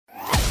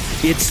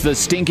It's the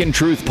Stinkin'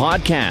 Truth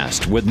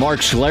Podcast with Mark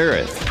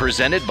Schlereth,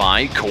 presented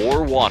by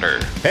Core Water.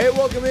 Hey,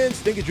 welcome in,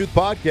 Stinkin' Truth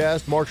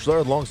Podcast. Mark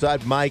Schlereth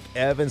alongside Mike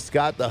Evans,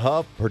 Scott the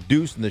Huff,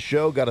 producing the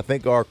show. Got to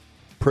thank our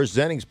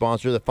presenting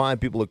sponsor, the fine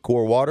people at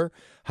Core Water.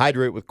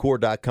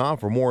 HydrateWithCore.com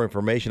for more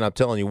information. I'm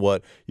telling you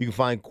what, you can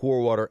find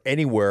Core Water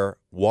anywhere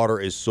water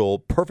is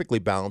sold. Perfectly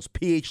balanced,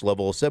 pH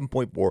level of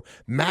 7.4,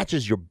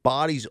 matches your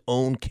body's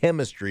own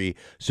chemistry,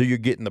 so you're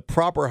getting the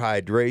proper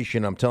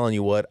hydration. I'm telling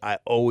you what, I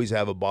always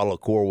have a bottle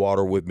of Core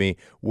Water with me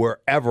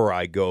wherever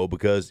I go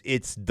because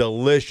it's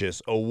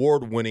delicious,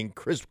 award-winning,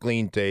 crisp,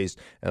 clean taste,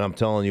 and I'm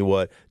telling you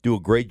what, do a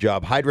great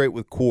job.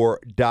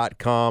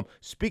 HydrateWithCore.com.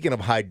 Speaking of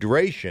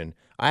hydration,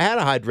 I had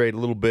to hydrate a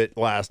little bit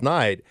last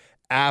night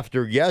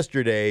after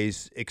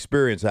yesterday's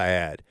experience I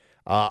had.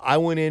 I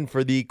went in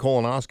for the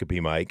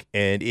colonoscopy, Mike,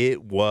 and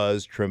it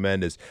was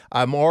tremendous.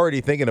 I'm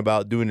already thinking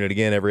about doing it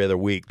again every other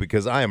week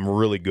because I am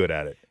really good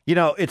at it. You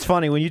know, it's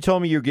funny. When you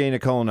told me you're getting a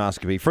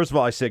colonoscopy, first of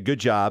all, I said, good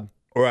job.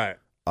 Right.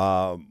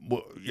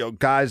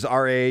 Guys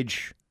our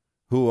age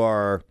who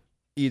are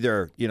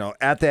either,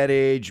 at that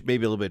age,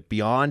 maybe a little bit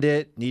beyond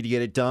it, need to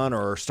get it done,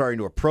 or are starting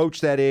to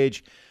approach that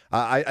age.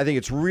 I think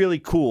it's really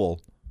cool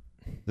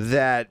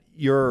that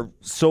you're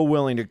so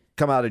willing to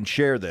come out and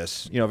share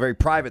this, a very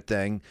private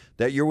thing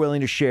that you're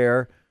willing to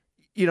share,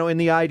 in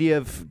the idea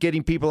of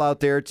getting people out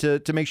there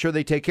to make sure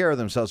they take care of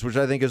themselves, which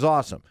I think is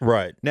awesome.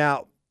 Right.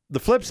 Now, the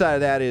flip side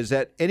of that is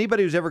that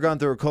anybody who's ever gone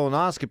through a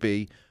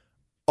colonoscopy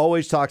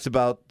always talks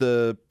about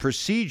the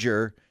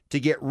procedure to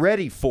get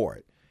ready for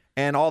it.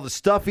 And all the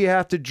stuff you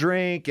have to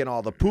drink and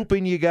all the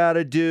pooping you got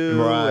to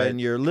do. Right, and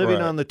you're living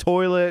right. on the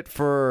toilet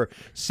for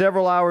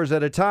several hours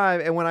at a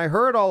time. And when I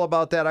heard all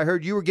about that, I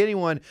heard you were getting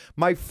one.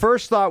 My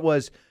first thought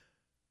was,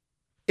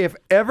 if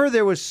ever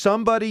there was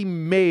somebody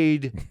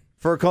made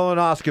for a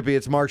colonoscopy,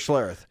 it's Mark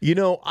Schlereth.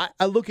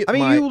 I look at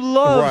you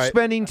love right.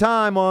 spending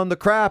time on the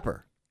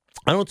crapper.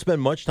 I don't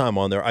spend much time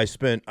on there.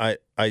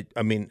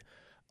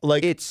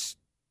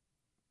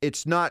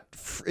 It's not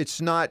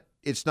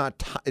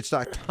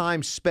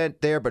time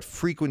spent there, but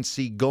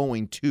frequency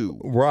going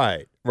to.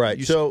 Right.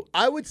 So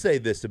I would say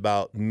this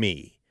about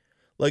me.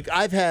 Like,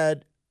 I've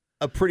had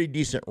a pretty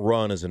decent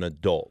run as an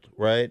adult,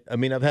 right? I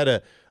mean, I've had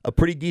a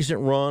pretty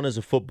decent run as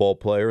a football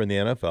player in the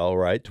NFL,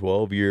 right?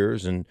 12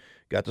 years, and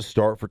got to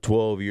start for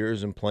 12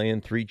 years and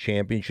playing 3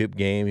 championship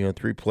games,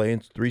 3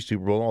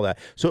 Super Bowl, and all that.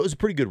 So it was a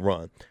pretty good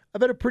run.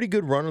 I've had a pretty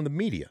good run on the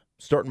media.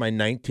 Starting my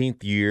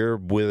 19th year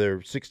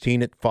with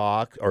 16 at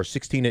Fox, or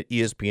 16 at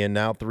ESPN,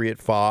 now 3 at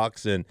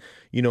Fox, and,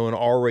 an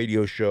our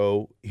radio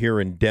show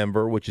here in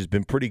Denver, which has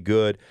been pretty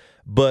good.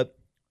 But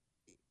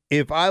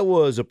if I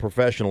was a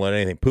professional at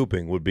anything,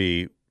 pooping would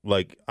be,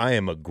 like, I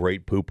am a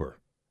great pooper.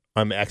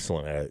 I'm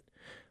excellent at it.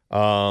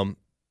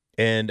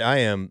 And I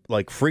am,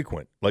 like,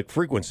 frequent. Like,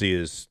 frequency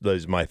is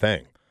my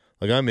thing.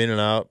 Like, I'm in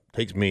and out.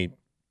 Takes me,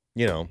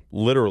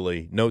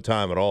 literally no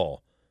time at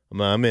all.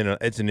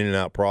 It's an in and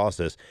out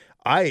process.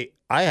 I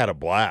had a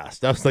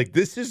blast. I was like,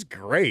 this is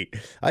great.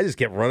 I just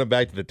kept running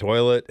back to the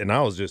toilet, and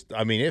I was just,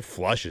 it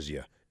flushes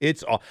you. I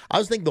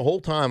was thinking the whole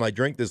time I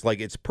drank this, like,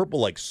 it's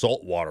purple, like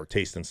salt water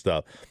tasting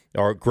stuff,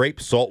 or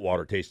grape salt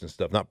water tasting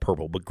stuff, not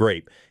purple, but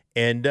grape.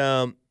 And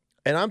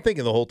I'm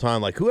thinking the whole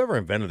time, like, whoever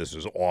invented this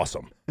is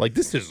awesome. Like,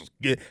 this is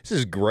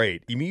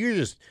great.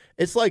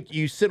 It's like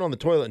you sit on the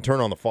toilet and turn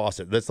on the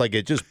faucet. That's like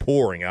it's just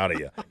pouring out of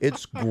you.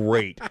 It's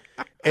great.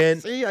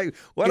 And see, I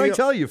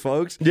tell you,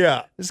 folks?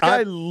 Yeah, this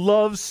guy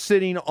loves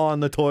sitting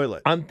on the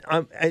toilet.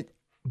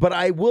 But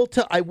I will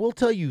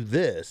tell you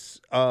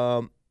this.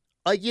 Like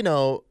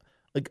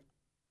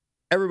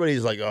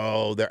everybody's like,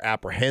 oh, they're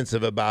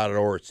apprehensive about it,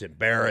 or it's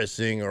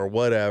embarrassing, or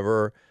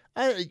whatever.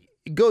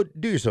 Go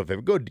do yourself a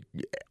favor.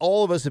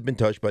 All of us have been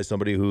touched by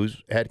somebody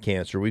who's had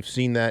cancer. We've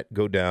seen that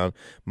go down.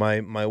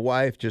 My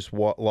wife just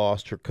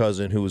lost her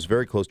cousin who was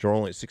very close to her,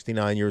 only at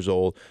 69 years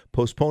old.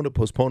 Postponed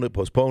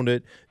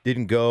it.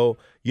 Didn't go.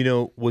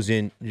 Was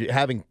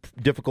having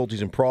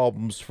difficulties and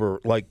problems for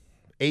like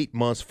 8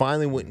 months.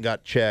 Finally went and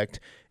got checked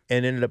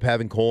and ended up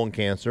having colon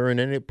cancer and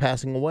ended up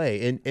passing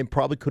away. And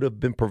probably could have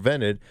been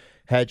prevented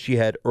had she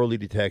had early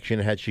detection,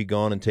 had she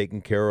gone and taken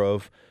care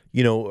of,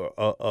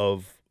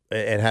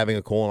 and having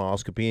a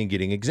colonoscopy and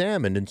getting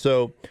examined. And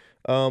so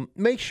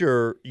make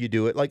sure you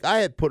do it. Like, I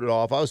had put it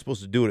off. I was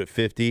supposed to do it at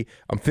 50.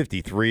 I'm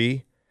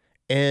 53.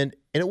 And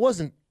it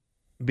wasn't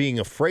being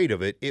afraid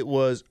of it. It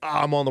was,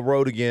 I'm on the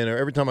road again. Or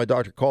every time my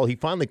doctor called, he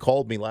finally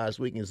called me last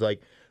week and he's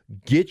like,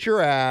 get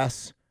your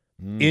ass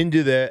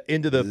into the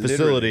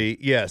facility.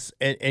 Yes.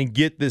 And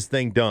get this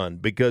thing done.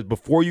 Because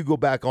before you go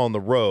back on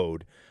the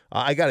road,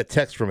 I got a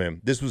text from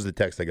him. This was the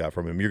text I got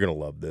from him. You're going to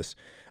love this.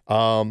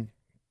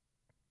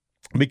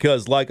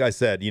 Because, like I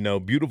said,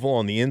 beautiful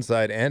on the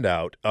inside and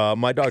out.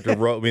 My doctor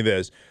wrote me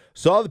this.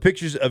 Saw the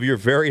pictures of your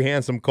very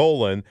handsome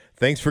colon.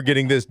 Thanks for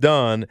getting this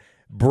done.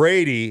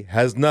 Brady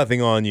has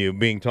nothing on you,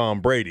 being Tom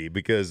Brady,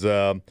 because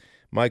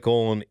my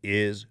colon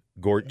is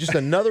gorgeous. Just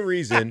another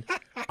reason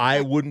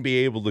I wouldn't be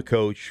able to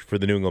coach for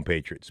the New England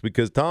Patriots,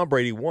 because Tom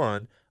Brady,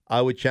 one,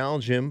 I would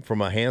challenge him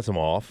from a handsome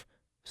off.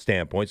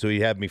 standpoint, so he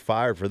had me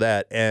fired for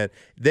that. And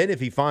then if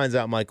he finds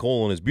out my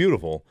colon is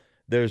beautiful,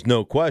 there's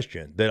no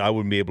question that I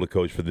wouldn't be able to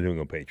coach for the New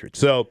England Patriots.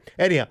 So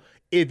anyhow,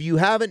 if you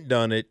haven't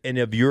done it, and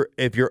if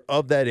you're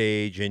of that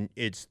age and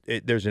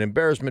there's an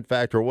embarrassment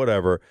factor or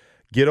whatever,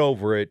 get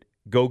over it.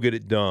 Go get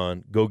it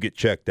done. Go get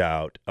checked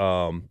out.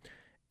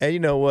 And you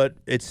know what?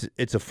 It's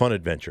a fun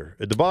adventure.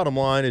 The bottom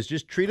line is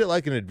just treat it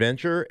like an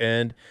adventure,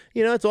 and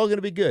it's all going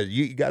to be good.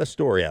 You got a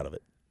story out of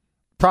it.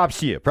 Props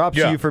to you. Props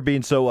to you for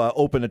being so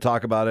open to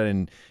talk about it.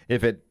 And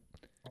if it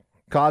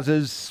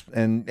causes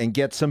and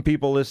gets some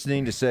people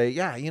listening to say,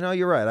 yeah,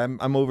 you're right.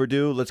 I'm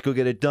overdue. Let's go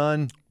get it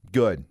done.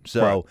 Good.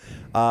 So,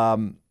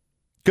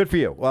 good for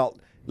you. Well,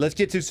 let's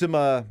get to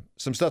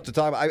some stuff to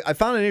talk about. I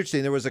found it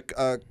interesting. There was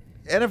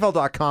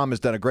NFL.com has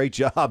done a great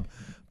job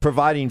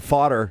providing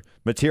fodder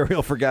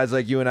material for guys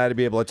like you and I to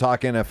be able to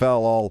talk NFL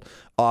all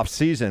off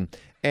season.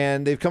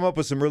 And they've come up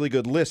with some really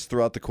good lists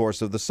throughout the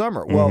course of the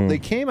summer. Well, they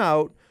came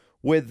out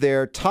with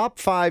their top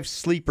 5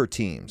 sleeper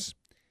teams.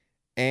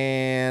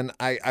 And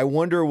I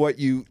wonder what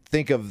you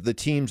think of the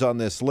teams on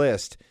this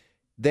list.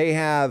 They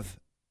have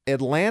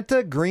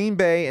Atlanta, Green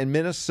Bay, and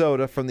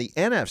Minnesota from the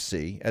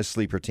NFC as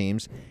sleeper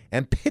teams,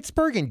 and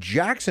Pittsburgh and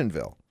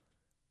Jacksonville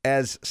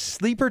as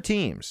sleeper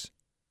teams.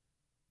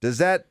 Does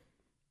that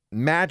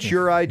match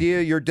your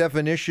idea, your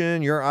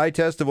definition, your eye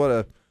test of what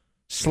a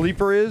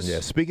sleeper is? Yeah,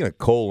 speaking of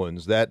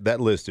colons,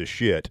 that list is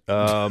shit.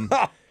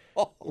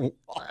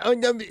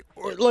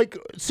 Like,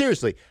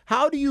 seriously,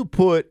 how do you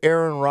put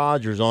Aaron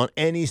Rodgers on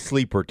any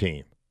sleeper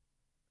team?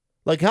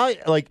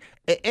 Aaron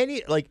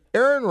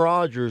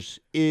Rodgers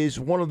is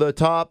one of the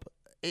top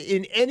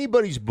in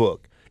anybody's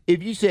book.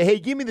 If you say, hey,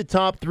 give me the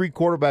top 3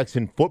 quarterbacks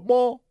in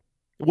football,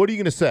 what are you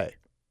going to say?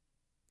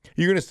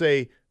 You're going to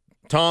say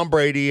Tom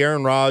Brady,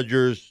 Aaron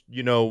Rodgers,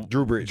 Drew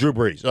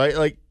Brees.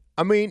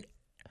 Right?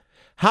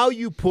 How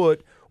you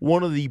put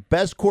one of the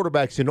best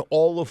quarterbacks in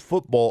all of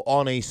football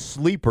on a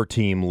sleeper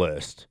team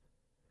list,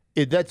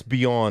 that's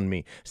beyond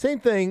me. Same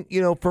thing,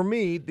 for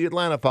me, the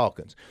Atlanta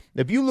Falcons.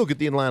 If you look at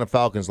the Atlanta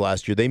Falcons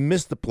last year, they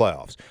missed the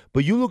playoffs.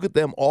 But you look at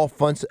them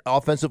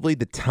offensively,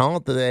 the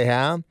talent that they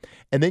have,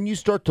 and then you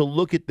start to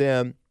look at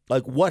them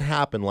like what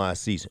happened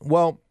last season.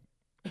 Well,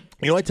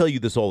 I tell you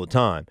this all the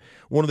time.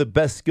 One of the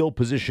best skill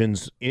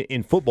positions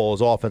in football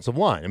is offensive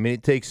line. I mean,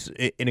 it takes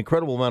an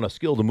incredible amount of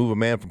skill to move a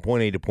man from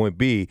point A to point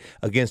B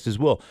against his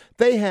will.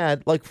 They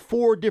had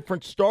 4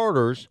 different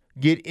starters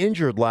get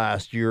injured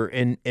last year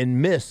and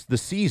miss the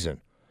season.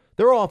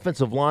 Their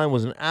offensive line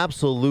was an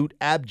absolute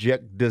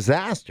abject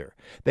disaster.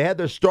 They had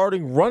their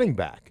starting running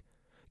back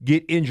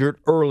get injured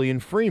early in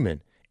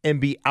Freeman and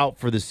be out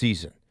for the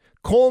season.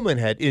 Coleman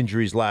had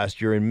injuries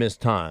last year and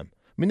missed time.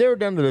 I mean, they were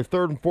down to their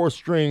 3rd and 4th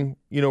string,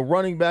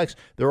 running backs.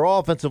 Their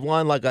offensive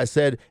line, like I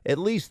said, at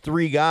least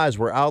 3 guys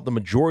were out the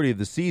majority of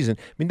the season.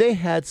 I mean, they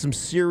had some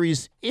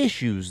serious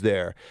issues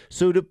there.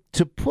 So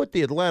to put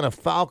the Atlanta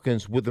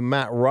Falcons with the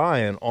Matt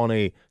Ryan on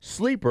a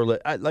sleeper,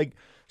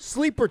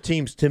 sleeper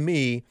teams to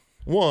me,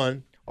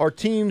 one, are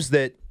teams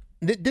that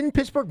didn't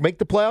Pittsburgh make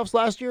the playoffs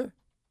last year?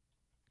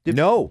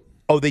 No.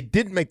 Oh, they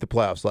didn't make the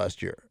playoffs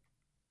last year.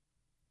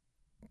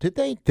 Did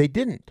they? They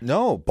didn't.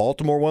 No.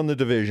 Baltimore won the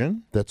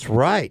division. That's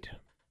right.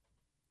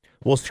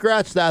 Well,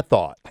 scratch that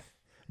thought.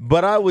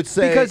 But I would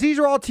say... Because these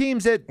are all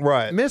teams that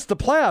missed the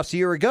playoffs a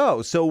year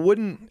ago. So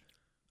wouldn't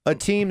a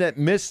team that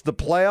missed the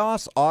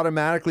playoffs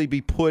automatically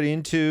be put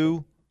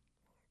into...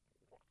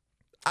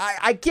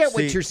 I get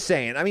what you're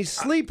saying. I mean,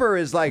 sleeper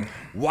is like,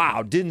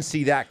 wow, didn't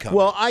see that coming.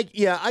 Well, I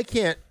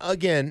can't.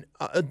 Again,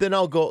 then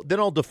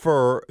I'll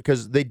defer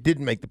because they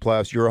didn't make the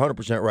playoffs. You're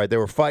 100% right. They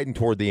were fighting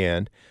toward the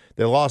end.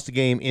 They lost a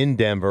game in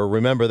Denver.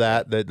 Remember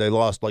that they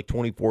lost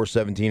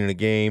 24-17 in a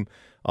game.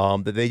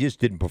 That they just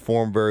didn't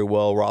perform very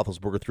well.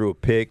 Roethlisberger threw a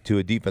pick to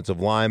a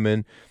defensive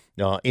lineman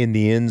in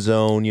the end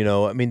zone.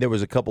 There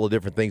was a couple of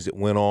different things that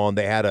went on.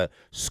 They had a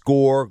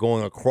score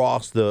going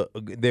across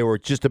they were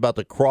just about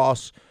to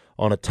cross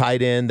on a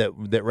tight end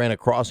that ran a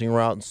crossing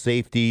route and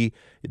safety.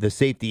 The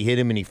safety hit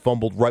him and he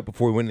fumbled right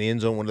before he went in the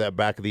end zone, went to that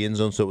back of the end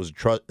zone, so it was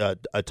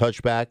a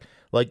touchback.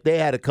 They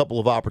had a couple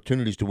of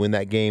opportunities to win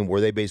that game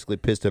where they basically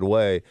pissed it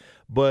away.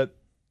 But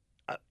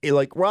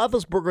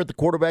Roethlisberger at the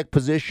quarterback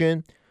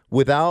position,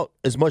 without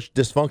as much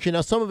dysfunction.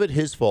 Now, some of it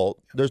his fault,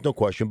 there's no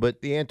question,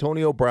 but the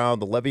Antonio Brown,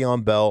 the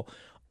Le'Veon Bell,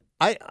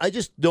 I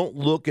just don't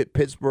look at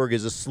Pittsburgh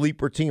as a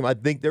sleeper team. I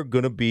think they're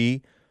going to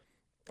be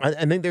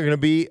I think they're going to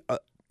be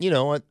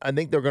I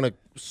think they're going to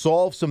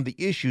solve some of the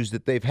issues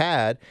that they've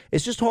had.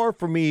 It's just hard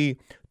for me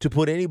to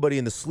put anybody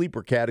in the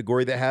sleeper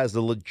category that has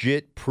the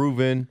legit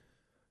proven,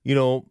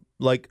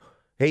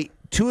 hey,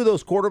 two of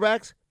those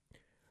quarterbacks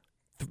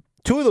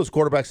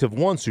have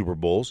won Super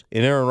Bowls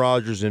in Aaron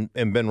Rodgers and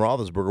Ben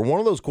Roethlisberger. One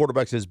of those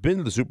quarterbacks has been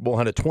to the Super Bowl,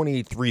 had a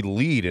 28-3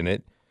 lead in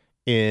it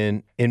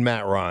in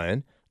Matt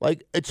Ryan.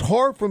 It's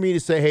hard for me to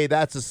say, hey,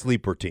 that's a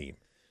sleeper team.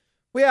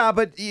 Well, yeah,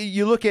 but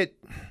you look at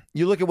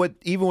what,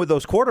 even with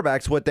those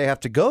quarterbacks, what they have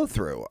to go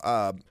through.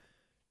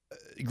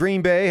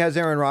 Green Bay has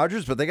Aaron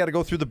Rodgers, but they got to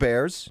go through the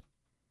Bears.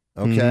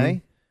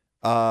 Okay.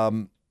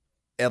 Mm-hmm.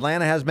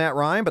 Atlanta has Matt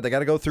Ryan, but they got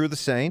to go through the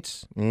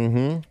Saints.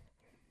 Mm-hmm.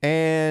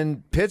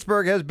 And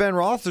Pittsburgh has Ben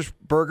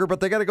Roethlisberger,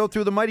 but they got to go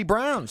through the mighty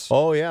Browns.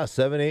 Oh, yeah,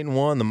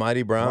 7-8-1, the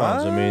mighty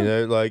Browns. What? I mean,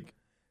 they're like,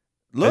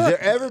 Look, has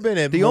there ever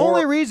been the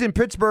only reason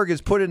Pittsburgh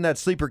is put in that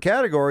sleeper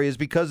category is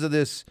because of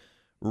this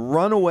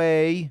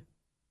runaway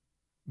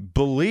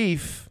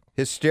belief,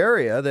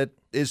 hysteria that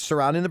is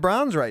surrounding the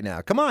Browns right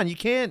now. Come on, you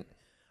can't.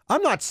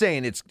 I'm not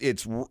saying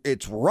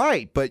it's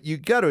right, but you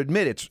got to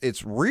admit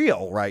it's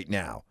real right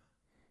now.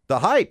 The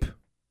hype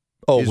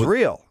is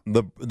real.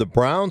 The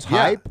Browns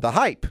hype? The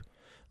hype.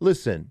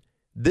 Listen,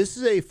 this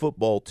is a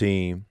football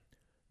team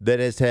that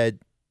has had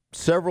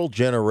several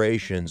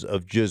generations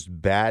of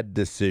just bad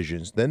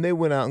decisions. Then they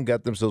went out and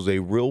got themselves a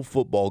real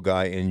football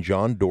guy in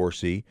John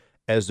Dorsey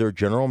as their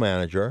general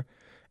manager.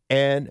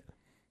 And,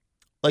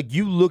 like,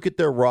 you look at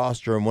their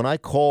roster, and when I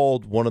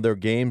called one of their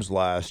games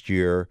last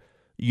year,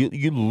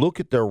 you look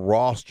at their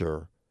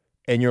roster,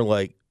 and you're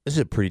like, this is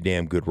a pretty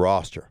damn good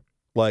roster.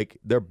 Like,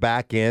 their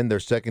back end, their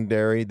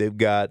secondary, they've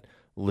got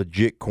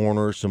legit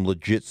corners, some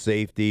legit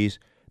safeties.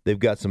 They've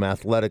got some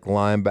athletic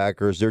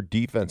linebackers. Their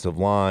defensive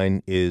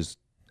line is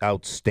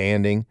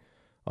outstanding.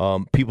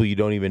 People you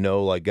don't even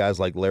know, like guys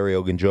like Larry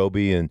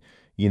Ogunjobi and,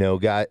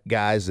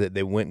 guys that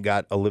they went and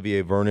got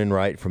Olivier Vernon,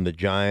 right, from the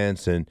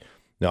Giants. And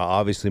now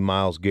obviously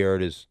Myles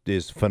Garrett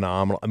is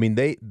phenomenal. I mean,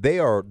 they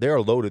are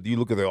loaded. You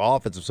look at their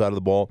offensive side of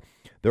the ball,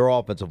 their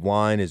offensive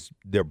line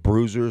they're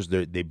bruisers.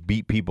 They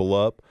beat people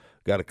up.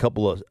 Got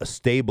a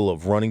stable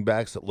of running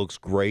backs that looks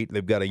great.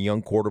 They've got a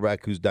young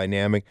quarterback who's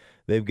dynamic.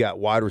 They've got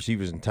wide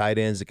receivers and tight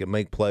ends that can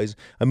make plays.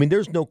 I mean,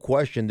 there's no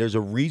question. There's a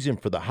reason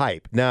for the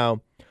hype.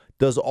 Now,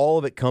 does all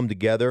of it come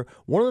together?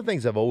 One of the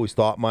things I've always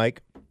thought,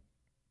 Mike,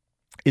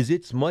 is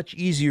it's much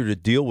easier to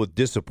deal with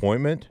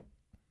disappointment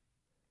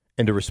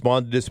and to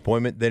respond to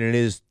disappointment than it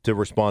is to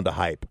respond to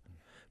hype.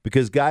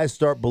 Because guys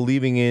start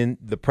believing in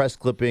the press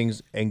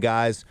clippings, and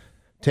guys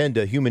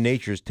human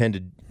natures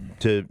tend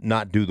to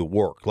not do the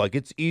work. Like,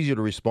 it's easier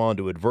to respond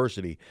to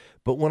adversity.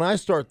 But when I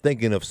start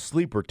thinking of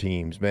sleeper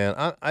teams, man,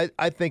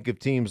 I think of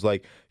teams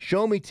like,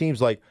 show me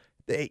teams like,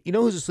 you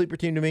know who's a sleeper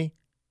team to me?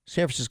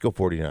 San Francisco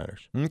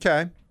 49ers.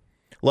 Okay.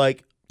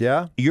 Like,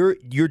 yeah, your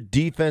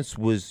defense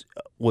was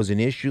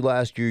an issue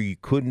last year. You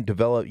couldn't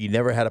develop. You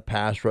never had a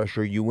pass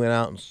rusher. You went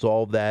out and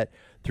solved that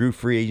through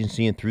free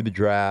agency and through the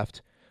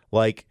draft.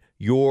 Like,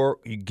 you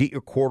get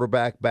your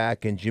quarterback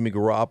back in Jimmy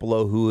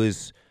Garoppolo, who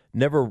is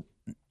never,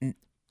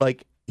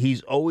 like,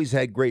 he's always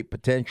had great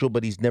potential,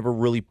 but he's never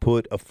really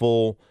put a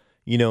full,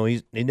 he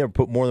never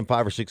put more than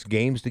 5 or 6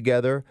 games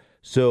together.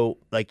 So,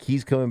 like,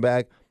 he's coming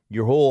back.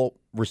 Your whole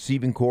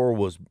receiving core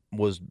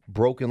was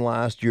broken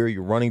last year.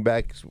 Your running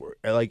backs were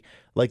like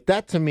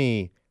that, to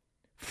me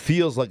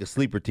feels like a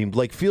sleeper team.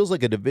 Like, feels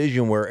like a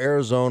division where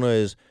Arizona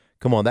is,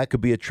 come on, that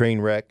could be a train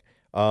wreck.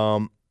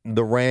 The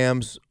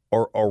Rams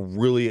are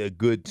really a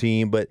good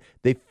team, but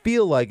they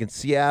feel like, in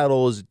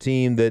Seattle is a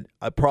team that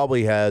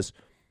probably has,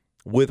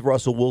 with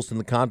Russell Wilson,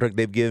 the contract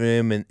they've given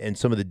him, and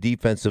some of the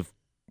defensive,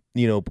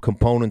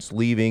 components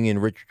leaving,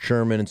 and Richard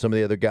Sherman and some of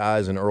the other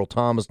guys, and Earl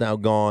Thomas now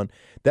gone.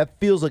 That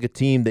feels like a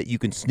team that you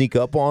can sneak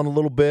up on a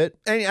little bit.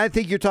 And I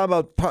think you're talking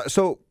about,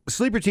 so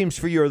sleeper teams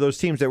for you are those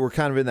teams that were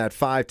kind of in that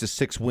 5 to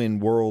 6 win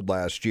world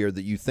last year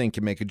that you think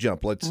can make a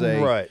jump. Let's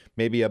say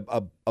maybe a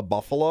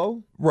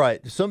Buffalo,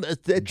 right?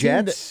 A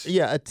Jets,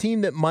 a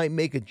team that might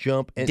make a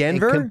jump and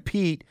Denver and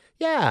compete.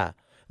 Yeah,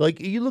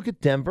 like you look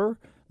at Denver.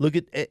 Look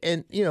at,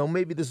 and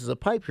maybe this is a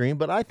pipe dream,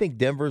 but I think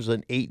Denver's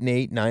an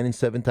 8-8,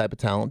 9-7 type of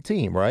talent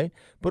team, right?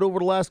 But over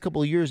the last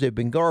couple of years, they've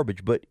been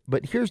garbage. But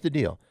here's the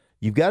deal: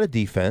 you've got a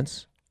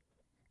defense,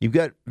 you've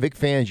got Vic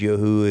Fangio,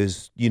 who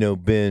has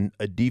been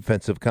a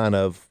defensive kind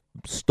of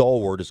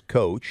stalwart as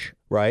coach,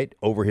 right?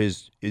 Over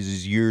his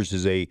years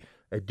as a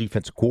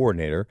defensive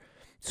coordinator.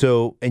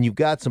 So, and you've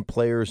got some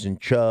players in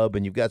Chubb,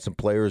 and you've got some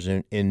players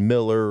in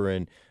Miller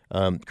and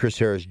Chris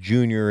Harris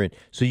Jr., and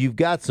so you've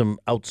got some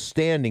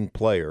outstanding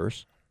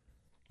players.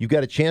 You've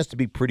got a chance to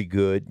be pretty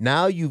good.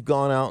 Now you've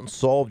gone out and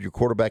solved your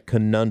quarterback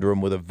conundrum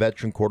with a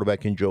veteran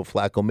quarterback in Joe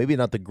Flacco. Maybe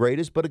not the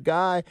greatest, but a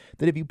guy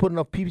that if you put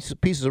enough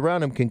pieces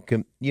around him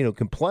can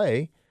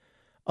play.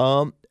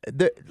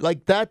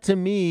 Like, that to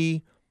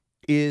me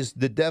is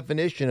the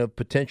definition of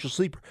potential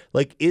sleeper.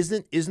 Like,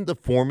 isn't the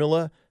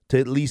formula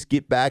to at least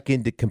get back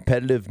into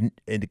competitive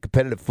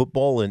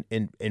football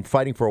and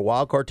fighting for a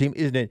wild card team?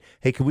 Isn't it,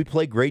 hey, can we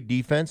play great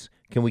defense?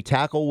 Can we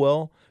tackle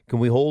well? Can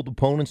we hold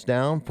opponents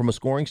down from a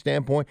scoring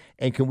standpoint?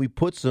 And can we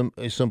put some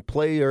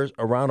players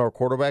around our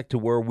quarterback to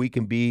where we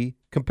can be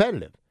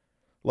competitive?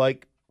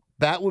 Like,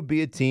 that would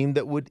be a team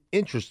that would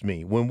interest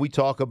me when we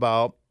talk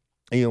about,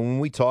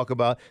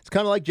 it's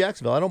kind of like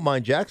Jacksonville. I don't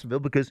mind Jacksonville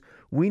because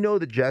we know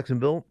that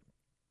Jacksonville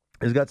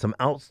has got some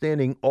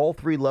outstanding, all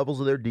 3 levels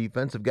of their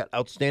defense. They've got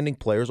outstanding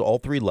players, all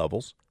 3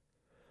 levels.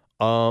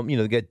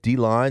 They got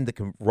D-line that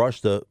can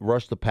rush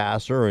the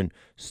passer and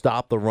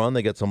stop the run.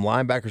 They got some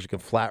linebackers that can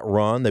flat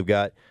run. They've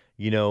got,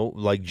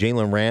 like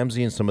Jalen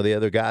Ramsey and some of the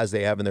other guys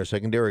they have in their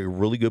secondary,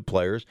 really good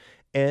players.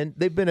 And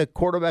they've been a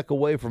quarterback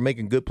away from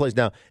making good plays.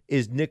 Now,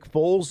 is Nick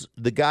Foles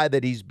the guy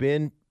that he's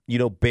been,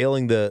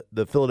 bailing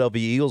the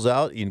Philadelphia Eagles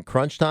out in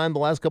crunch time the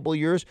last couple of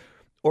years?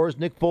 is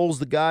Nick Foles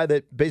the guy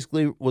that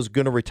basically was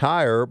going to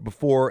retire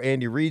before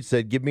Andy Reid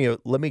said,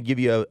 let me give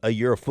you a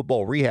year of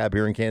football rehab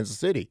here in Kansas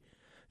City?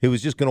 He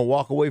was just going to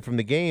walk away from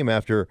the game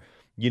after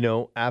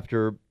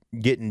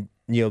getting,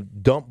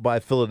 dumped by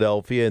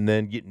Philadelphia and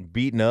then getting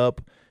beaten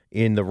up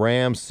in the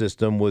Rams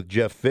system with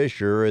Jeff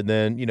Fisher. And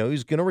then,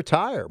 he's going to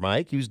retire,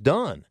 Mike. He was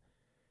done.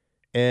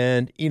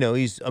 And,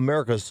 he's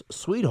America's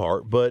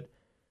sweetheart. But,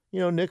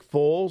 Nick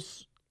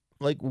Foles,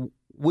 like,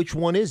 which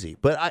one is he?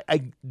 But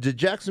the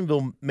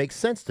Jacksonville makes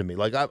sense to me.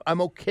 Like,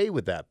 I'm okay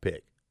with that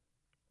pick.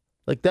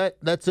 Like,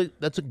 that's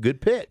a good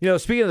pick.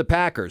 Speaking of the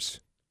Packers,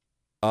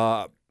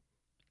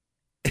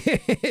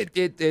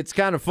 it's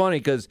kind of funny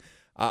because,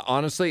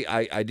 honestly,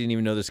 I didn't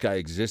even know this guy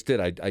existed.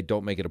 I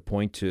don't make it a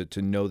point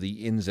to know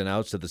the ins and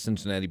outs of the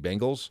Cincinnati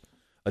Bengals,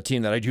 a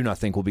team that I do not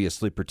think will be a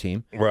sleeper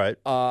team. Right.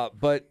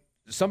 But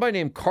somebody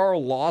named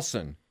Carl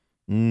Lawson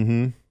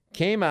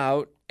came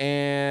out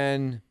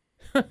and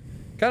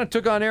kind of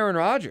took on Aaron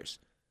Rodgers.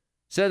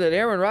 Said that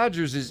Aaron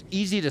Rodgers is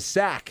easy to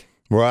sack.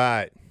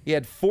 Right. He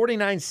had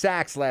 49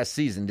 sacks last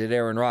season, did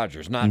Aaron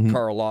Rodgers, not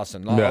Carl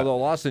Lawson. Yeah. Although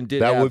Lawson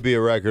did that would be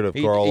a record of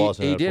Carl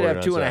Lawson. He did have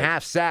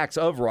 2.5 sacks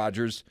of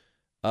Rodgers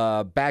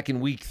back in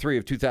week 3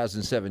 of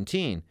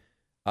 2017,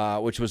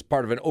 which was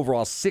part of an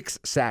overall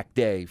 6-sack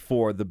day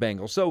for the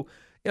Bengals. So,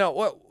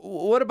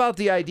 what about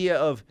the idea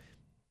of,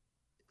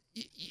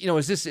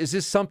 is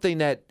this something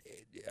that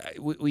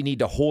we need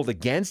to hold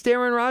against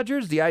Aaron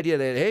Rodgers? The idea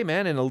that, hey,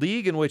 man, in a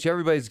league in which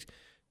everybody's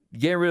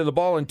getting rid of the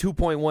ball in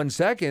 2.1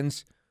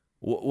 seconds,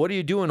 what are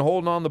you doing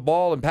holding on the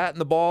ball and patting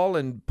the ball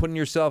and putting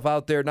yourself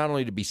out there not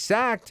only to be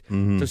sacked,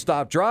 to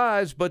stop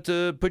drives, but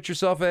to put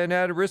yourself at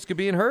a risk of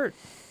being hurt?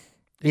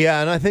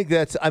 Yeah, and I think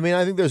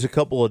there's a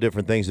couple of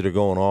different things that are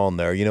going on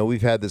there.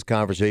 We've had this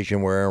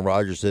conversation where Aaron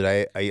Rodgers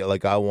said,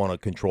 I want to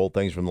control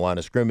things from the line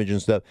of scrimmage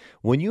and stuff.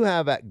 When you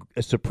have a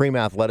supreme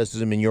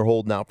athleticism and you're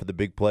holding out for the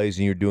big plays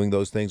and you're doing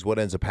those things, what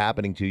ends up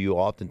happening to you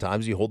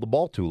oftentimes, you hold the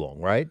ball too long,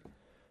 right?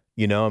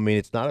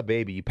 It's not a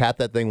baby. You pat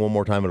that thing one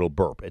more time, it'll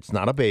burp. It's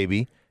not a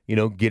baby.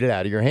 Get it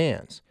out of your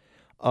hands.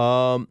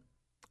 And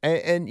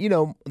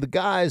the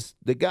guys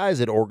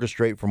that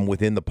orchestrate from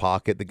within the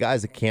pocket, the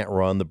guys that can't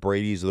run, the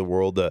Bradys of the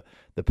world, the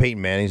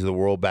Peyton Mannings of the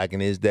world back in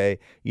his day,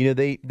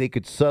 they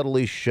could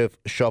subtly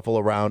shuffle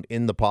around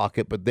in the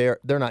pocket, but they're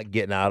not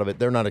getting out of it.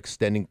 They're not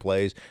extending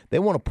plays. They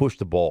want to push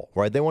the ball,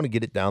 right? They want to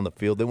get it down the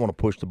field. They want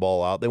to push the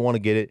ball out. They want to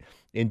get it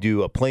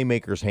into a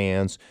playmaker's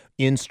hands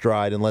in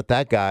stride and let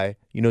that guy,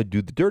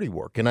 do the dirty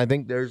work. And I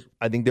think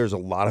there's a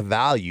lot of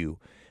value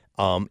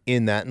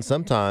in that. And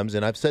sometimes,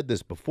 and I've said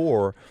this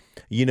before,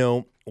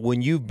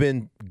 when you've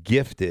been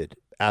gifted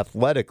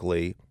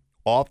athletically,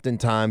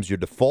 oftentimes your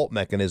default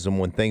mechanism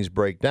when things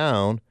break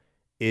down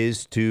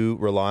is to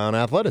rely on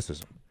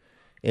athleticism.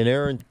 And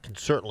Aaron can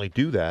certainly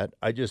do that.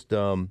 I just,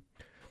 I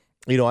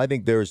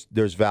think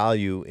there's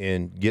value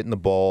in getting the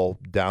ball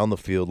down the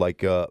field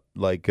like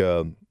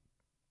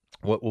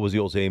what was the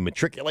old saying?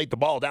 Matriculate the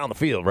ball down the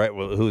field, right?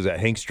 Who was that?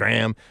 Hank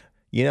Stram.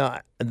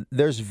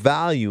 There's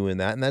value in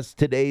that, and that's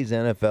today's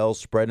NFL,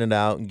 spreading it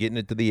out and getting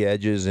it to the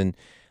edges, and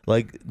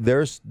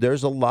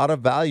there's a lot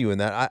of value in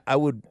that. I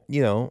would,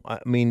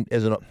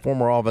 as a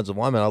former offensive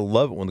lineman, I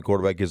love it when the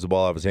quarterback gets the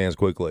ball out of his hands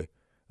quickly.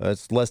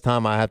 It's less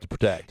time I have to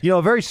protect.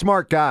 A very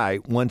smart guy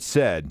once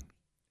said,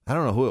 I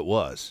don't know who it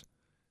was,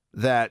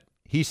 that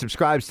he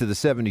subscribes to the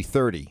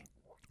 70-30.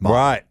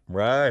 Right.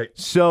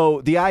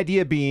 So the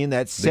idea being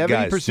that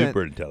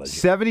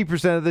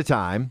 70% of the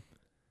time,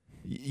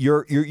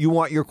 you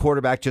want your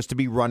quarterback just to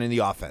be running the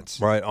offense.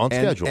 Right, on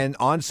schedule. And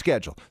on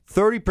schedule.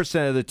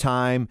 30% of the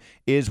time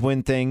is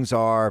when things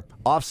are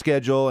off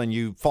schedule and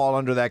you fall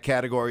under that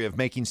category of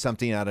making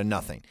something out of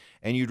nothing.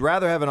 And you'd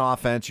rather have an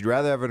offense, you'd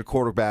rather have a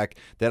quarterback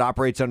that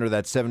operates under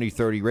that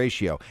 70-30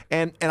 ratio.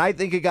 And I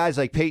think of guys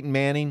like Peyton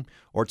Manning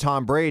or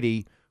Tom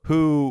Brady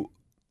who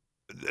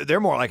they're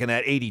more like in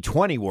that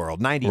 80-20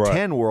 world,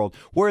 90-10 world,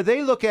 where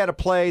they look at a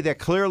play that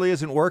clearly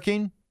isn't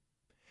working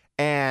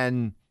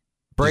and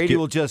Brady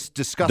will just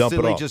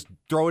disgustedly just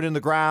throw it in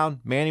the ground.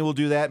 Manning will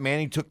do that.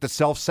 Manning took the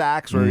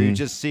self-sacks where you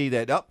just see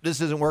that,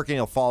 this isn't working,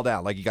 he'll fall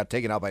down like he got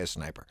taken out by a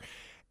sniper.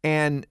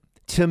 And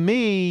to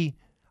me,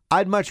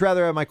 I'd much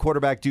rather have my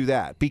quarterback do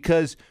that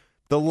because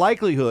the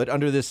likelihood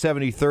under this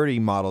 70-30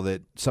 model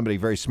that somebody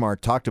very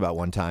smart talked about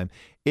one time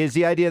is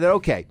the idea that,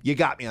 okay, you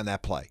got me on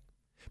that play.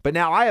 But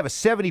now I have a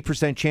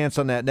 70% chance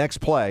on that next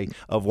play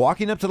of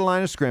walking up to the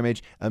line of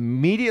scrimmage,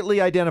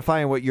 immediately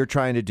identifying what you're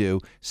trying to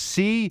do,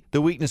 see the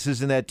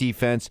weaknesses in that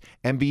defense,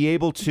 and be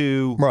able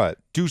to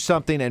do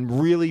something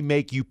and really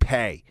make you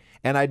pay.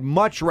 And I'd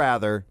much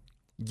rather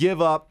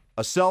give up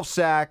a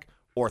self-sack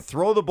or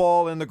throw the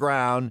ball in the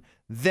ground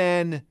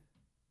than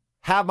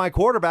have my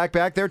quarterback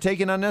back there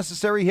taking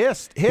unnecessary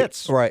hits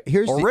risks.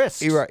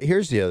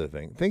 Here's the other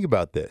thing. Think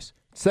about this.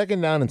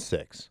 2nd down and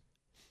 6.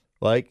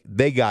 Like,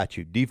 they got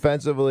you.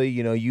 Defensively,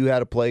 you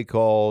had a play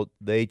called.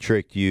 They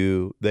tricked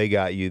you. They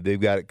got you. They've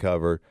got it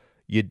covered.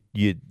 You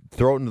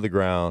throw it into the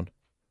ground,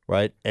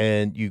 right?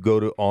 And you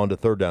go on to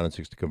 3rd down and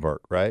 6 to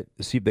convert, right?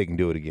 To see if they can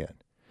do it again.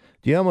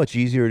 Do you know how much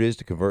easier it is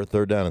to convert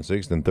 3rd down and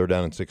 6 than 3rd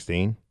down and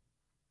 16?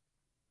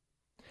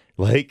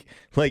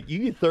 Like you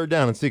get third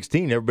down and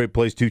 16, everybody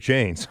plays two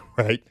chains,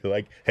 right?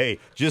 Like, hey,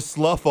 just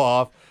slough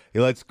off.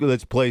 Let's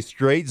play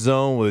straight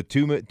zone with a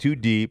two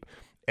deep,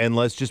 and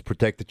let's just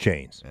protect the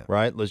chains,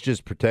 right? Let's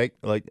just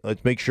protect.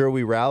 Let's make sure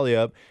we rally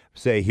up.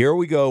 Say, here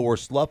we go. We're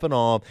sloughing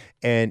off,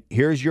 and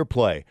here's your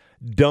play.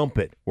 Dump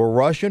it. We're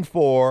rushing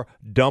 4.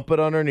 Dump it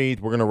underneath.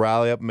 We're gonna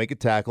rally up and make a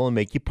tackle and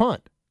make you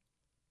punt.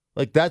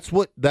 Like that's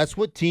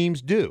what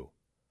teams do.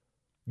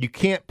 You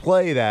can't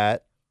play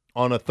that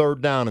on a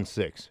third down and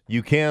 6.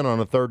 You can on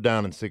a third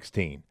down and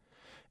 16.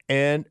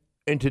 And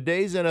in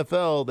today's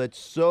NFL, that's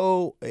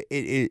so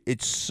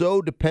it's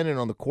so dependent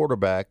on the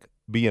quarterback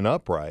being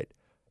upright.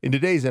 In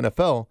today's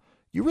NFL,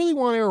 you really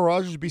want Aaron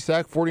Rodgers to be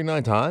sacked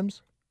 49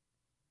 times?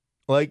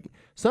 Like,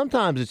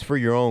 sometimes it's for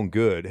your own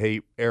good.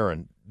 Hey,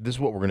 Aaron, this is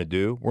what we're going to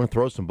do. We're going to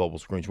throw some bubble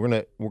screens. We're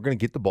going to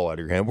get the ball out of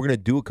your hand. We're going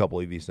to do a couple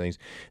of these things.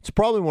 It's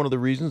probably one of the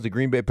reasons the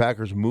Green Bay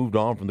Packers moved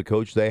on from the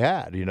coach they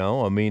had, you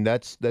know? I mean,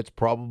 that's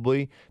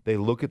probably, they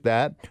look at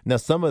that. Now,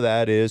 some of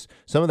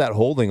that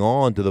holding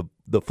on to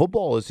the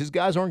football is his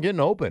guys aren't getting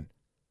open.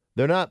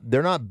 They're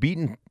not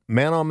beating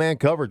man-on-man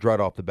coverage right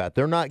off the bat.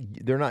 They're not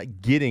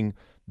getting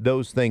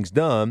those things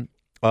done.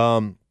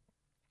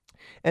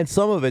 And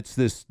some of it's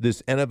this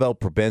NFL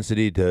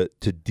propensity to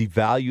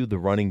devalue the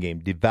running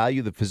game,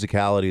 devalue the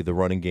physicality of the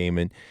running game,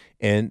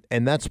 and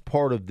that's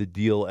part of the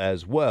deal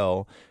as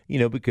well, you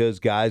know, because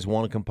guys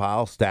want to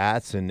compile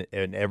stats and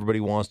everybody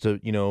wants to,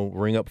 you know,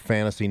 ring up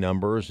fantasy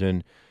numbers.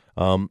 And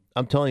I'm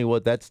telling you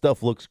what, that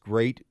stuff looks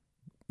great.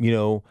 You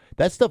know,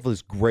 that stuff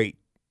is great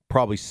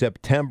probably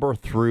September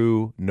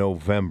through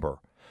November.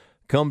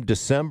 Come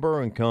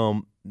December and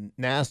come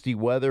nasty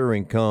weather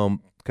and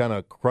come kind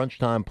of crunch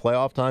time,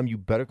 playoff time, you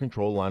better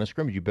control the line of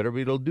scrimmage. You better be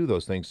able to do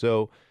those things.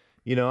 So,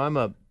 you know, I'm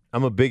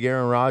a big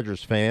Aaron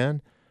Rodgers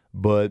fan,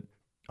 but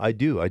I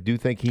do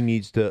think he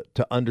needs to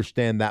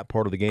understand that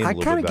part of the game a little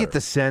bit better. I kind of get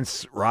the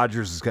sense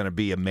Rodgers is going to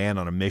be a man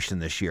on a mission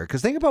this year,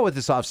 because think about what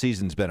this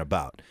offseason's been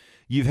about.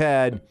 You've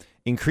had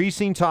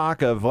increasing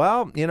talk of,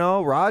 well, you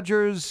know,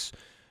 Rodgers,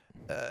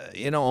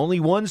 only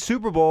one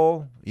Super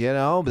Bowl, you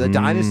know, the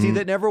dynasty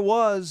that never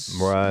was,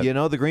 right. You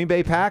know, the Green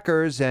Bay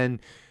Packers, and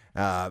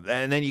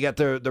then you got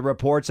the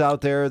reports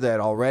out there that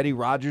already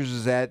Rodgers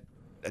is at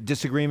a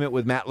disagreement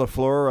with Matt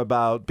LaFleur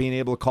about being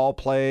able to call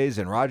plays,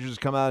 and Rodgers has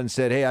come out and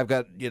said, hey, I've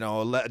got, you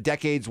know, a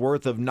decade's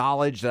worth of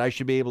knowledge that I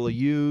should be able to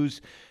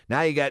use.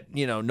 Now you got,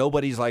 you know,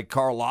 nobody's like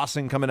Carl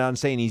Lawson coming out and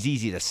saying he's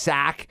easy to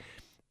sack.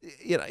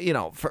 You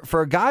know,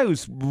 for a guy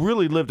who's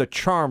really lived a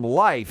charmed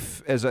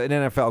life as an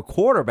NFL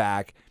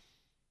quarterback,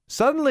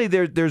 suddenly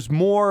there's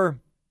more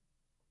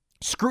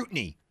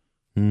scrutiny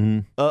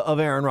of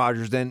Aaron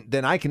Rodgers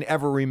than I can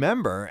ever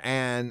remember,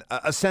 and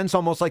a sense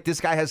almost like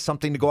this guy has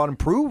something to go out and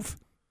prove,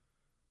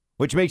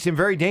 which makes him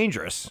very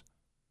dangerous.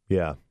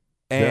 Yeah.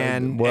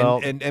 And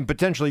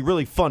potentially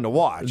really fun to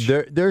watch.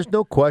 There's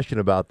no question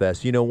about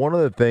this. You know, one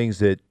of the things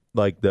that,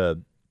 like,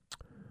 the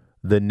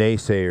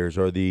naysayers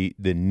or the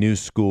new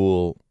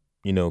school,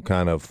 you know,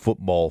 kind of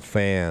football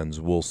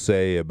fans will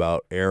say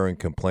about Aaron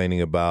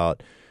complaining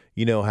about,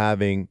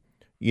 having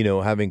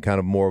kind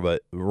of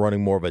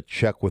running more of a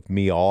check with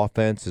me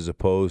offense as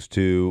opposed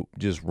to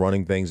just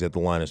running things at the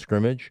line of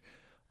scrimmage,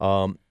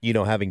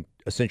 having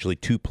essentially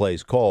 2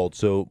 plays called.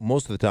 So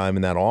most of the time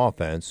in that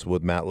offense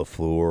with Matt LaFleur,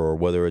 or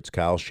whether it's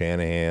Kyle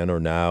Shanahan or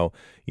now,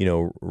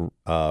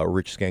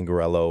 Rich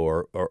Scangarello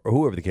or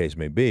whoever the case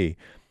may be,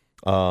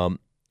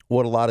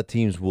 what a lot of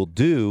teams will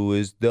do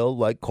is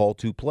they'll call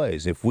 2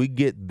 plays. If we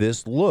get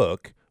this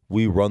look,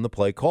 we run the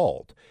play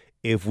called.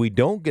 If we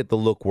don't get the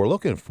look we're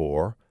looking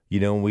for,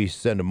 we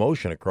send a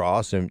motion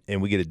across and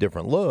we get a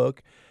different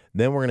look,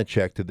 then we're going to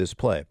check to this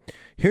play.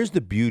 Here's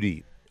the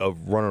beauty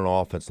of running an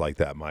offense like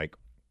that, Mike,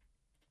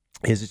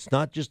 is it's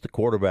not just the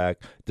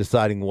quarterback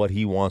deciding what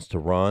he wants to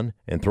run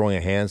and throwing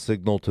a hand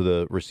signal to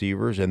the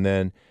receivers and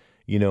then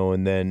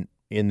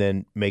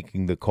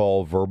making the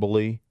call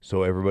verbally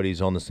so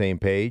everybody's on the same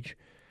page.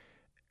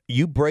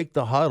 You break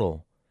the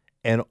huddle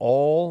and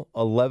all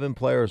 11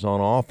 players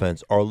on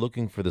offense are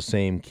looking for the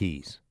same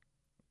keys.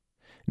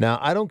 Now,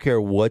 I don't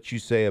care what you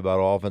say about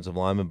offensive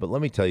linemen, but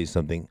let me tell you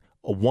something.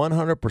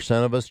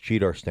 100% of us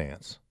cheat our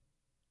stance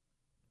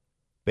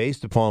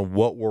based upon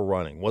what we're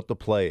running, what the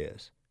play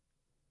is.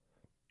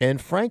 And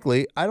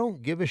frankly, I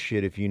don't give a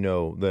shit if you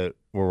know that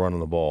we're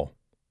running the ball,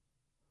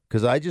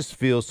 because I just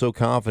feel so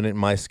confident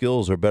my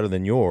skills are better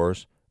than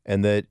yours,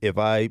 and that if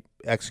I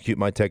execute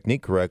my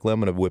technique correctly, I'm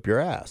going to whip your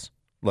ass.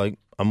 Like,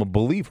 I'm a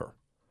believer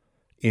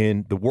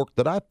in the work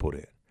that I put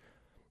in.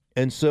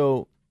 And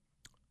so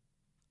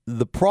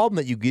the problem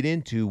that you get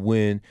into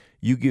when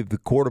you give the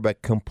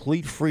quarterback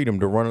complete freedom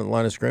to run at the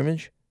line of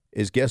scrimmage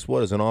is, guess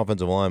what, as an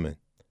offensive lineman,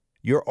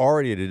 you're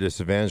already at a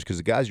disadvantage because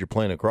the guys you're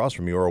playing across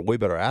from you are way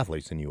better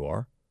athletes than you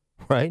are,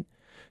 right?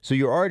 So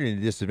you're already at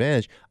a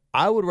disadvantage.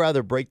 I would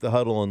rather break the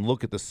huddle and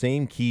look at the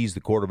same keys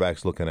the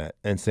quarterback's looking at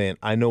and saying,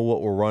 I know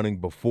what we're running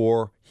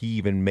before he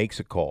even makes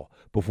a call,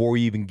 before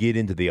we even get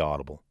into the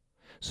audible.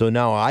 So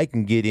now I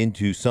can get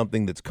into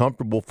something that's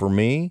comfortable for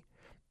me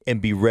and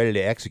be ready to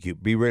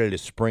execute, be ready to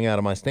spring out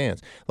of my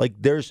stance. Like,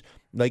 there's,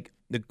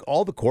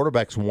 all the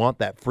quarterbacks want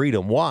that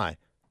freedom. Why?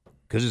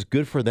 Because it's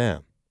good for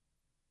them.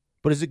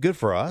 But is it good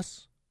for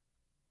us?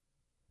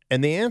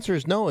 And the answer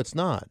is no, it's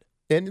not.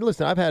 And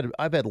listen,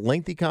 I've had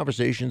lengthy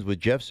conversations with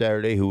Jeff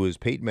Saturday, who was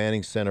Peyton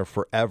Manning's center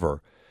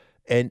forever,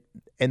 and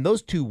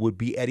those two would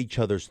be at each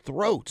other's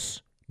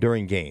throats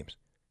during games,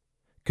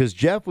 because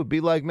Jeff would be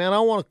like, "Man, I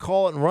want to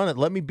call it and run it.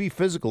 Let me be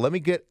physical. Let me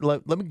get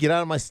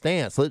out of my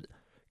stance.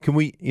 Can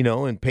we,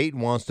 and Peyton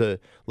wants to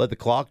let the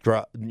clock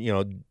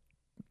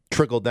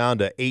trickle down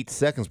to 8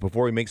 seconds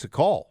before he makes a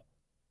call.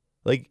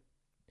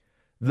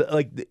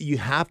 You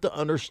have to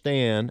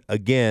understand,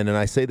 again, and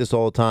I say this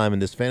all the time in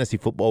this fantasy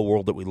football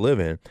world that we live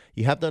in,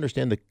 you have to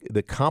understand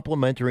the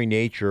complementary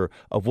nature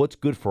of what's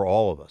good for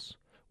all of us.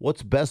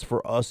 What's best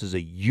for us as a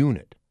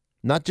unit.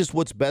 Not just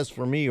what's best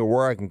for me or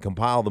where I can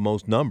compile the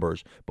most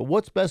numbers, but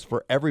what's best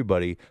for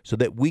everybody so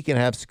that we can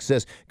have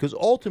success. Because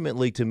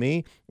ultimately, to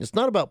me, it's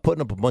not about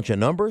putting up a bunch of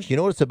numbers. You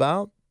know what it's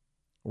about?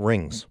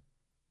 Rings.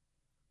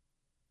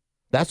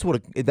 That's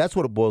what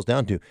it boils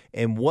down to.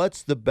 And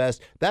what's the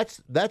best? That's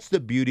the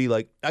beauty.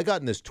 Like, I got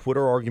in this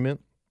Twitter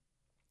argument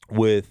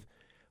with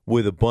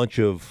a bunch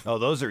of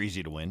those are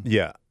easy to win.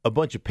 Yeah, a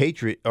bunch of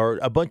Patriot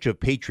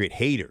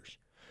haters,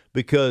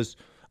 because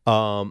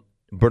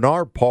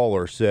Bernard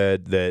Poller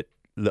said that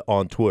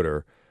on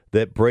Twitter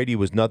that Brady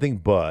was nothing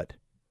but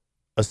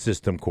a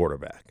system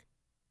quarterback,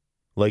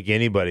 like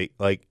anybody.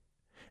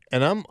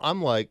 And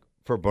I'm like,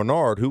 for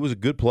Bernard, who was a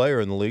good player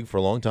in the league for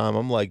a long time,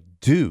 I'm like,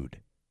 dude.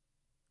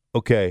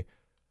 Okay,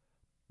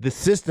 the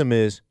system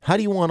is, how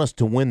do you want us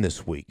to win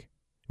this week?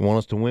 You want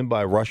us to win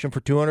by rushing for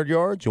 200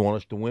 yards? You want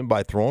us to win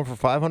by throwing for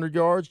 500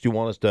 yards? Do you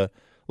want us to,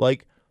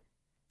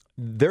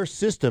 their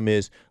system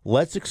is,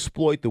 let's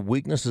exploit the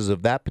weaknesses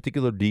of that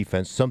particular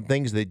defense, some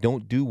things they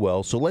don't do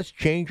well, so let's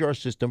change our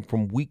system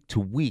from week to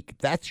week.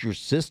 That's your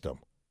system.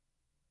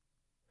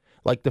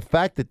 Like, the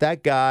fact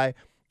that guy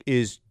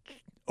is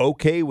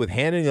okay with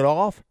handing it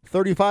off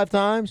 35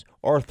 times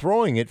or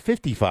throwing it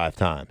 55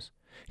 times.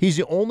 He's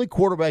the only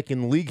quarterback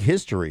in league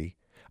history,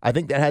 I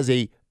think, that has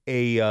a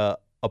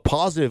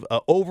positive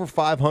over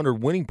 500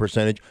 winning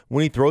percentage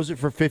when he throws it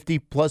for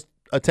 50-plus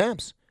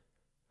attempts.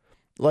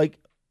 Like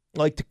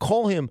to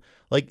call him,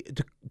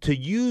 to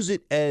use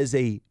it as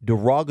a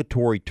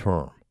derogatory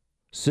term,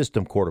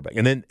 system quarterback.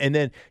 And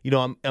then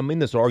I'm in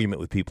this argument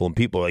with people, and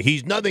people are like,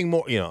 he's nothing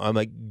more. I'm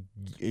like,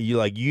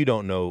 you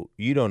don't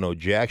know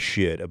jack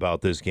shit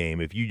about this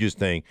game if you just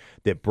think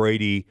that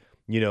Brady,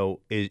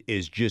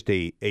 is just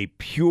a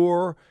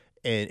pure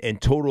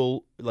and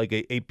total,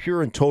 a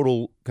pure and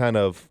total kind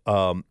of.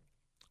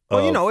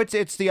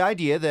 It's the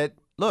idea that,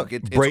 look,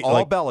 it's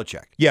all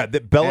Belichick. Yeah,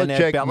 that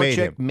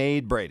Belichick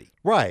made Brady.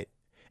 Right.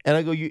 And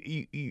I go,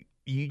 you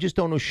just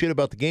don't know shit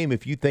about the game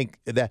if you think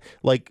that,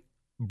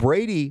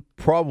 Brady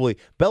probably,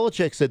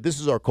 Belichick said, this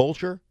is our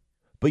culture.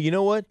 But you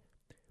know what?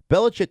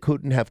 Belichick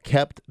couldn't have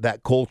kept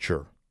that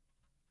culture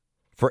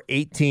for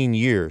 18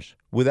 years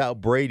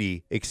without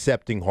Brady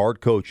accepting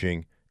hard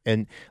coaching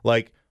and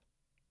like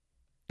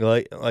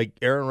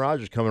Aaron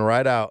Rodgers coming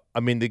right out. I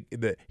mean,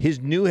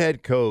 his new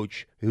head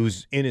coach,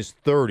 who's in his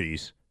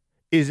 30s,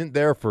 isn't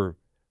there for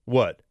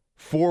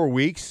 4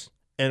 weeks,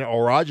 and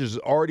Rodgers is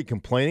already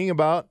complaining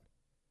about,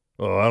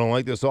 I don't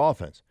like this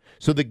offense.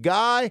 So the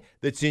guy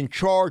that's in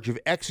charge of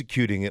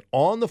executing it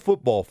on the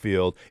football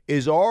field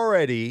is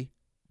already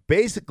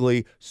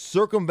basically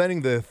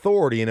circumventing the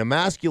authority and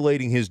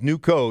emasculating his new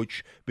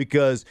coach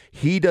because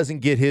he doesn't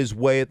get his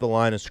way at the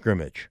line of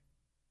scrimmage.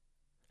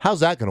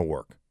 How's that going to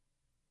work?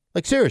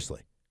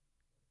 Seriously.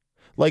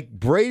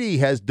 Brady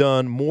has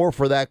done more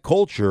for that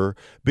culture,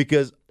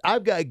 because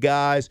I've got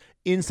guys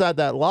inside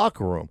that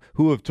locker room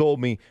who have told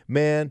me,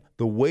 man,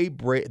 the way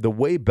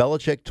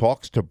Belichick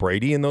talks to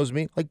Brady in those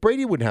meetings,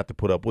 Brady wouldn't have to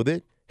put up with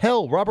it.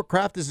 Hell, Robert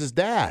Kraft is his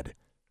dad.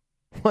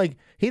 He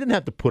didn't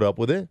have to put up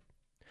with it.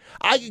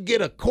 I could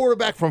get a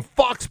quarterback from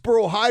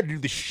Foxborough High to do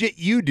the shit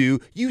you do.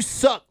 You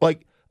suck.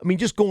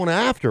 Just going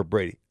after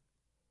Brady.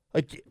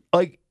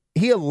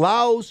 He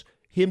allows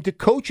him to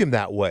coach him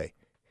that way.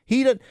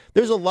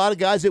 There's a lot of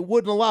guys that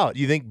wouldn't allow it.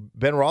 You think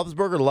Ben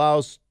Roethlisberger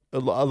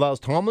allows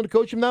Tomlin to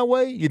coach him that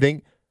way? You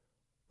think,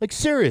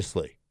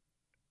 seriously?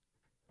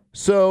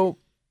 So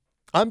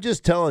I'm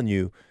just telling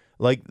you,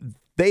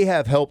 they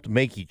have helped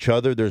make each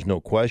other. There's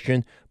no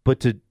question. But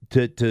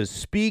to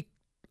speak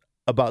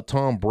about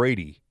Tom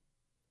Brady,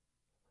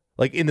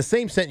 in the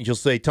same sentence, you'll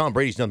say Tom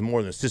Brady's nothing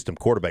more than a system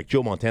quarterback.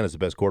 Joe Montana's the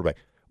best quarterback.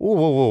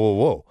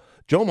 Whoa.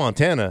 Joe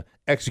Montana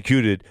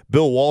executed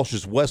Bill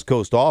Walsh's West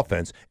Coast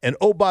offense. And,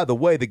 oh, by the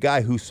way, the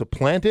guy who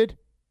supplanted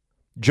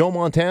Joe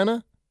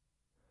Montana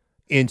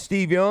in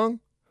Steve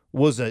Young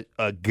was a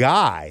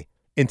guy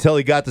until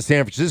he got to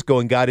San Francisco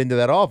and got into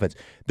that offense.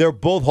 They're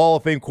both Hall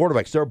of Fame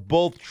quarterbacks. They're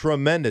both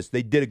tremendous.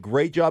 They did a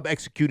great job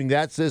executing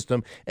that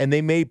system, and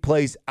they made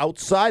plays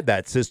outside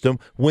that system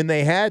when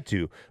they had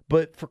to.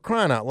 But for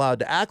crying out loud,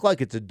 to act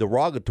like it's a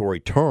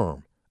derogatory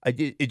term,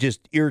 it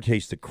just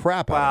irritates the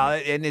crap out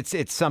of me. And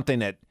it's something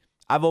that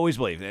I've always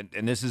believed,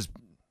 and this is,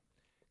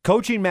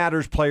 coaching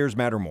matters, players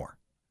matter more.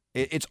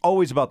 It's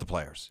always about the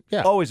players.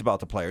 Yeah. Always about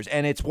the players.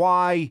 And it's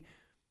why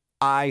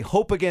I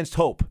hope against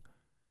hope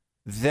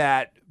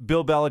that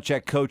Bill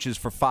Belichick coaches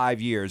for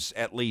 5 years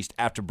at least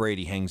after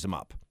Brady hangs him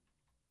up.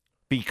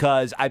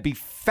 Because I'd be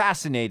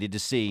fascinated to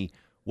see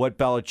what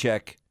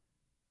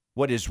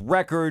his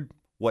record,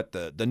 what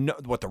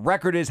the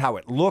record is, how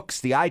it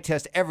looks, the eye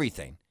test,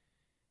 everything.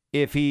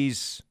 If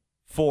he's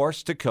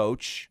forced to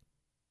coach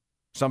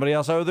somebody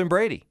else other than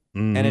Brady,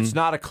 and it's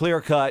not a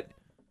clear-cut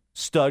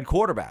stud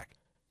quarterback.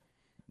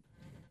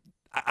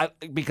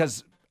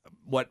 Because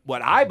what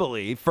I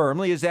believe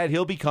firmly is that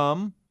he'll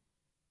become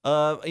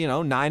 9-7,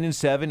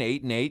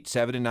 8-8,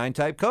 7-9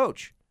 type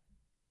coach.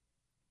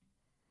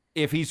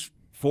 If he's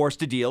forced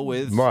to deal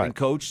with and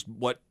coach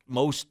what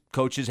most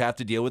coaches have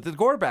to deal with at the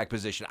quarterback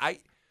position.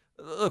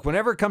 Look,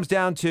 whenever it comes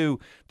down to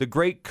the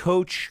great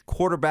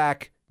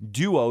coach-quarterback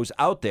duos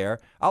out there,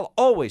 I'll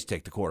always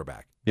take the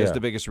quarterback. That's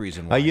the biggest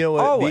reason why. You know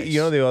what? Always. The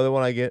other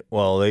one I get?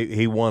 Well,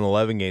 he won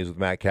 11 games with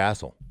Matt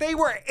Castle. They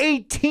were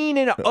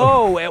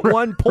 18-0 at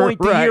one point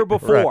the year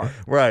before.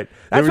 Right.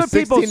 That's what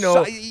people. They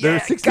were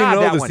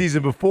 16-0 the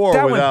season before.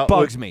 That one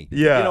bugs me.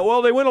 Yeah.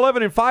 They went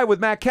 11-5 with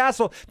Matt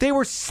Castle. They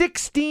were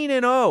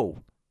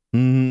 16-0.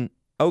 Mm-hmm.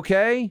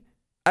 Okay.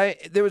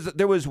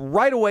 There was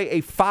right away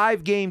a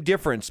 5-game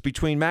difference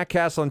between Matt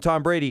Castle and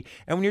Tom Brady.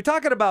 And when you're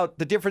talking about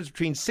the difference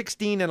between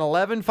 16 and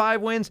 11,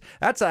 5 wins,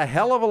 that's a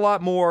hell of a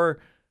lot more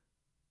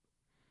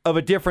of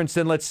a difference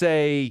than, let's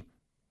say,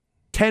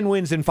 10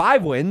 wins and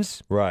 5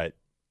 wins. Right.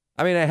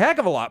 I mean, a heck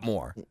of a lot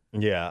more.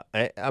 Yeah.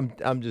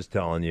 I'm just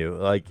telling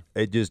you,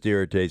 it just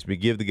irritates me.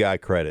 Give the guy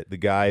credit. The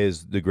guy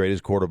is the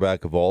greatest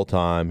quarterback of all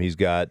time. He's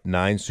got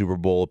 9 Super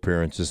Bowl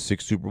appearances,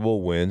 6 Super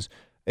Bowl wins.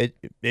 It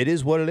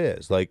is what it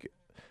is.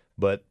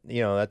 But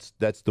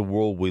that's the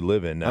world we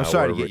live in now. I'm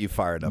sorry to get you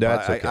fired up.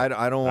 That's okay.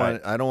 I don't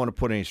want to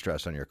put any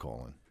stress on your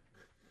colon.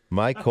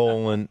 My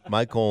colon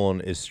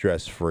is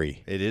stress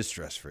free. It is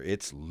stress free.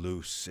 It's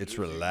loose. It's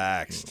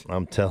relaxed.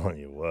 I'm telling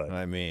you what.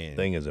 I mean,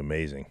 thing is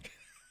amazing.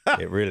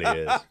 It really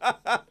is.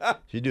 You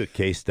should do a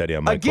case study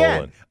on my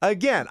colon.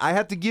 Again, I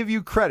have to give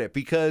you credit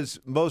because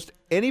most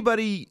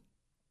anybody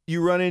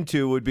you run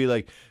into would be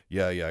like,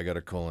 yeah, I got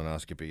a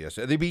colonoscopy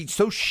yesterday. They'd be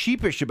so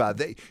sheepish about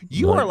it.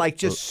 You are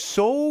just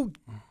so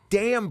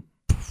damn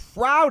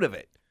proud of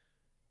it.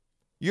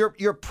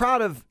 You're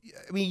proud of.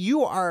 I mean,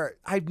 you are.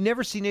 I've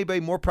never seen anybody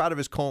more proud of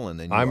his colon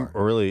than you are. I'm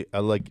really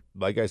like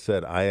I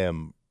said. I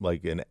am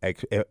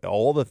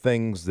all the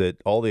things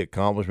all the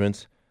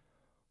accomplishments.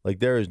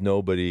 There is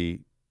nobody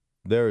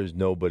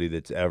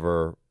that's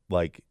ever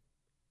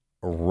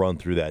run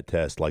through that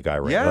test like I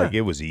ran. Yeah.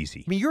 It was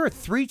easy. I mean, you're a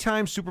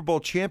 3-time Super Bowl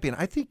champion.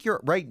 I think you're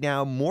right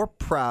now more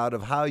proud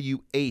of how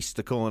you aced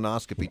the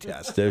colonoscopy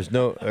test. There's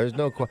no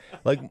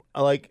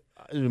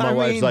my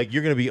wife's like,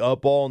 you're going to be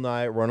up all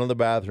night, run to the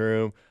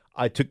bathroom.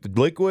 I took the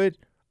liquid.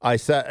 I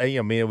sat,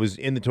 it was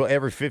in the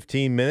every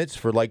 15 minutes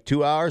for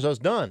 2 hours. I was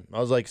done. I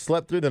was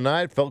slept through the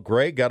night, felt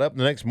great, got up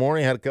the next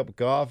morning, had a cup of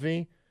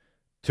coffee,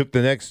 took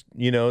the next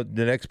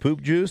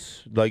poop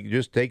juice,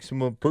 just take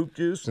some poop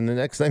juice, and the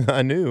next thing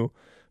I knew,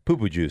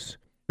 poo-poo juice.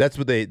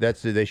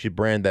 They should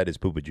brand that as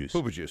poo-poo juice.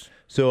 Poo-poo juice.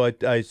 So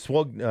I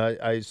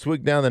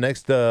swigged down the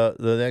next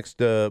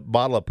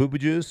bottle of poo-poo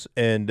juice,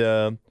 and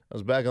I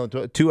was back on the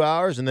toilet 2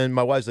 hours, and then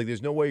my wife's like,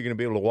 "There's no way you're going to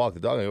be able to walk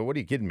the dog." I go, "What are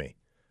you kidding me?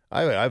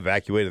 I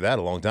evacuated that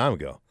a long time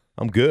ago.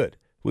 I'm good."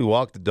 We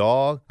walked the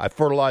dog. I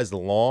fertilized the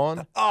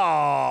lawn.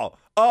 Oh.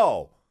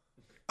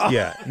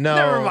 Yeah, no,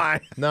 never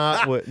mind.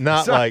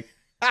 Not Sorry.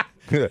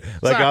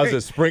 I was a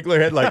sprinkler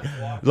head,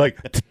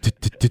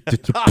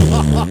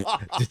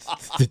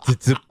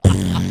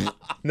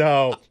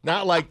 No,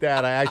 not like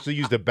that. I actually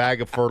used a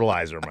bag of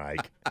fertilizer,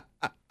 Mike.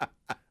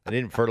 I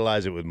didn't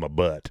fertilize it with my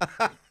butt.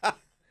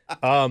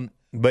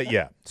 But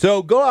yeah,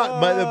 so go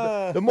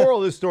out. The moral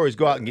of this story is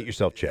go out and get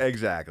yourself checked.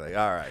 Exactly.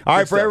 All right. All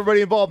right, for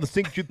everybody involved in the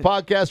Sink Truth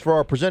podcast, for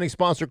our presenting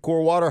sponsor,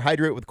 Core Water,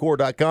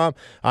 hydratewithcore.com.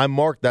 I'm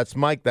Mark. That's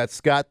Mike. That's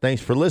Scott.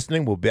 Thanks for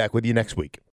listening. We'll be back with you next week.